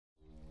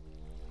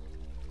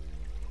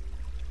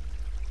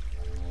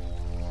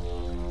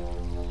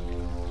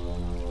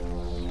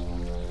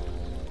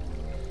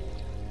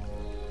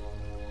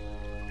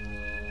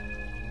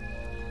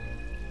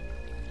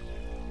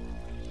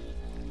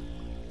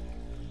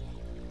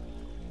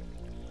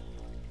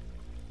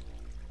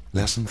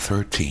Lesson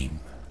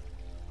 13.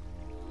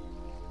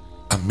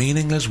 A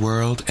meaningless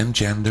world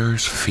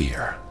engenders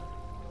fear.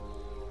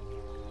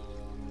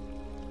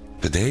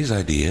 Today's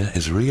idea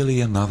is really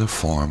another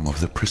form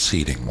of the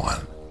preceding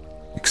one,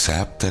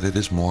 except that it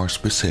is more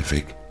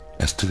specific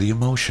as to the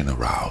emotion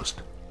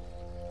aroused.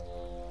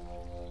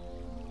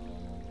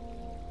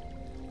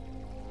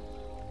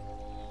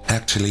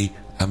 Actually,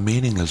 a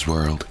meaningless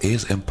world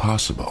is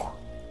impossible.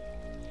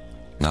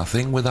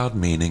 Nothing without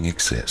meaning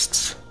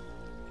exists.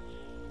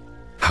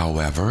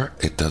 However,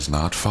 it does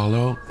not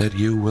follow that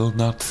you will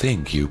not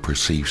think you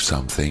perceive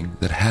something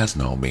that has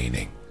no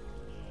meaning.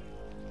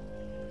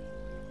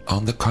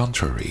 On the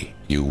contrary,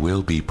 you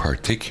will be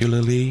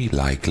particularly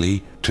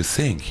likely to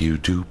think you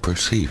do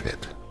perceive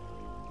it.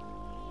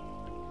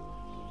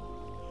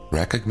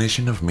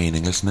 Recognition of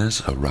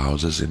meaninglessness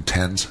arouses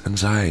intense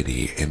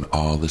anxiety in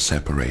all the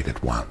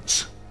separated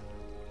ones.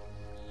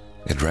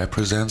 It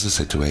represents a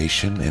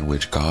situation in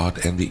which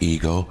God and the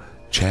ego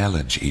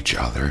challenge each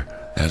other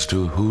as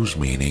to whose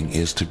meaning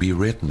is to be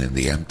written in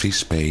the empty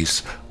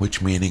space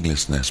which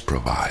meaninglessness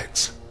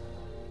provides.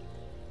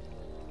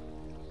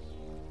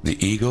 The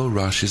ego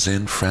rushes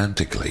in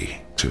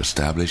frantically to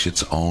establish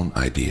its own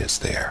ideas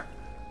there,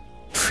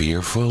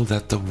 fearful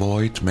that the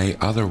void may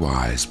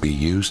otherwise be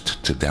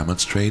used to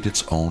demonstrate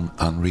its own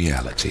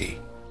unreality.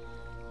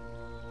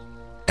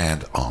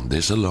 And on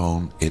this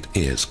alone it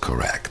is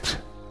correct.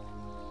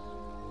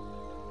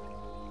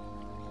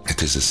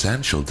 It is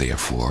essential,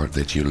 therefore,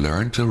 that you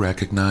learn to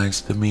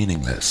recognize the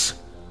meaningless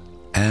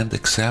and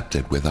accept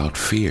it without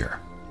fear.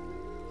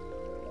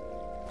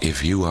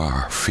 If you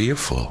are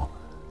fearful,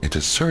 it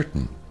is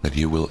certain that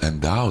you will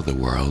endow the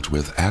world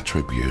with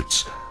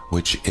attributes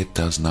which it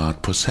does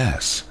not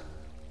possess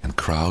and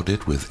crowd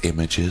it with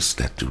images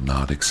that do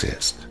not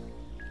exist.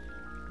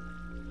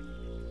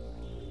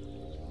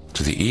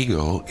 To the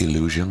ego,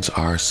 illusions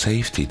are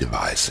safety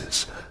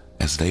devices,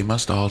 as they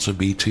must also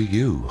be to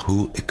you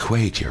who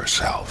equate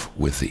yourself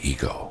with the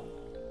ego.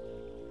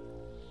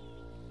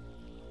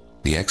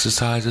 The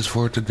exercises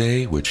for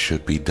today, which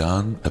should be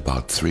done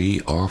about 3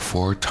 or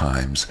 4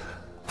 times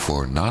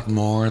for not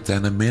more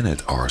than a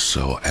minute or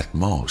so at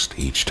most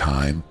each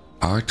time,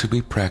 are to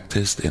be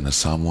practiced in a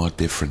somewhat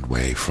different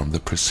way from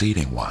the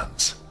preceding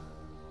ones.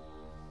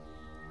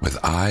 With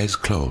eyes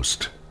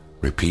closed,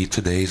 repeat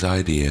today's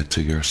idea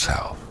to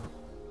yourself.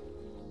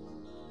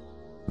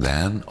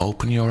 Then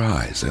open your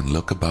eyes and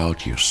look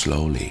about you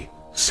slowly,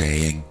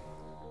 saying,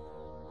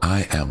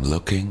 "I am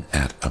looking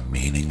at a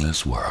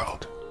meaningless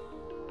world."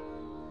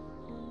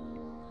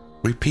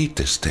 Repeat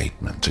this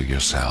statement to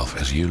yourself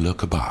as you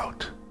look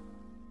about.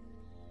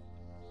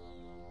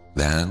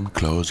 Then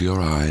close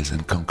your eyes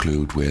and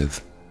conclude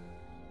with,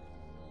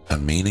 "A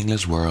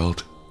meaningless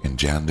world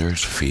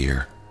engenders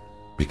fear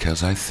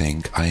because I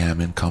think I am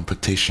in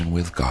competition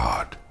with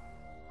God."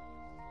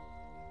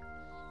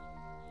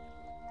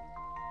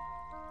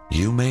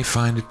 You may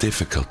find it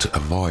difficult to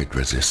avoid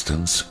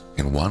resistance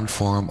in one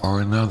form or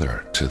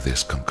another to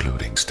this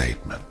concluding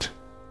statement.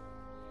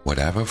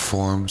 Whatever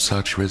form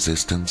such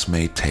resistance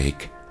may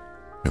take,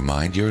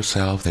 remind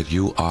yourself that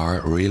you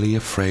are really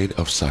afraid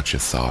of such a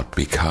thought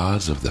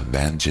because of the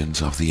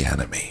vengeance of the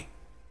enemy.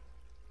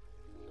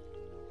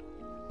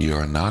 You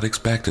are not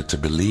expected to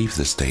believe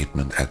the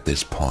statement at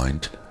this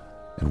point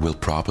and will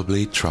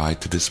probably try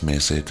to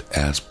dismiss it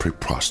as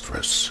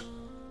preposterous.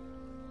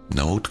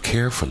 Note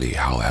carefully,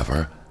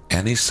 however,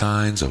 any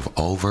signs of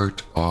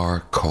overt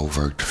or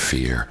covert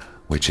fear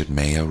which it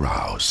may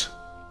arouse.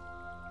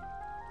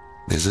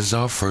 This is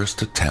our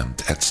first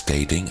attempt at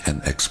stating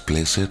an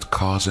explicit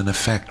cause and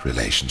effect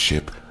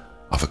relationship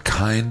of a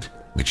kind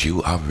which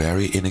you are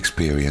very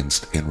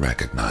inexperienced in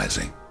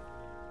recognizing.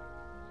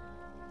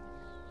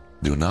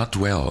 Do not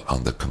dwell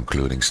on the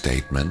concluding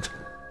statement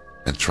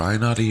and try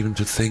not even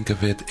to think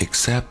of it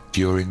except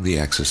during the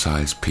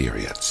exercise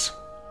periods.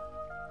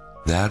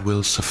 That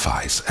will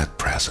suffice at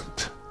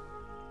present.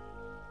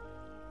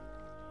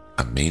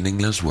 A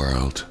meaningless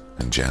world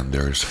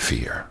engenders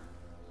fear.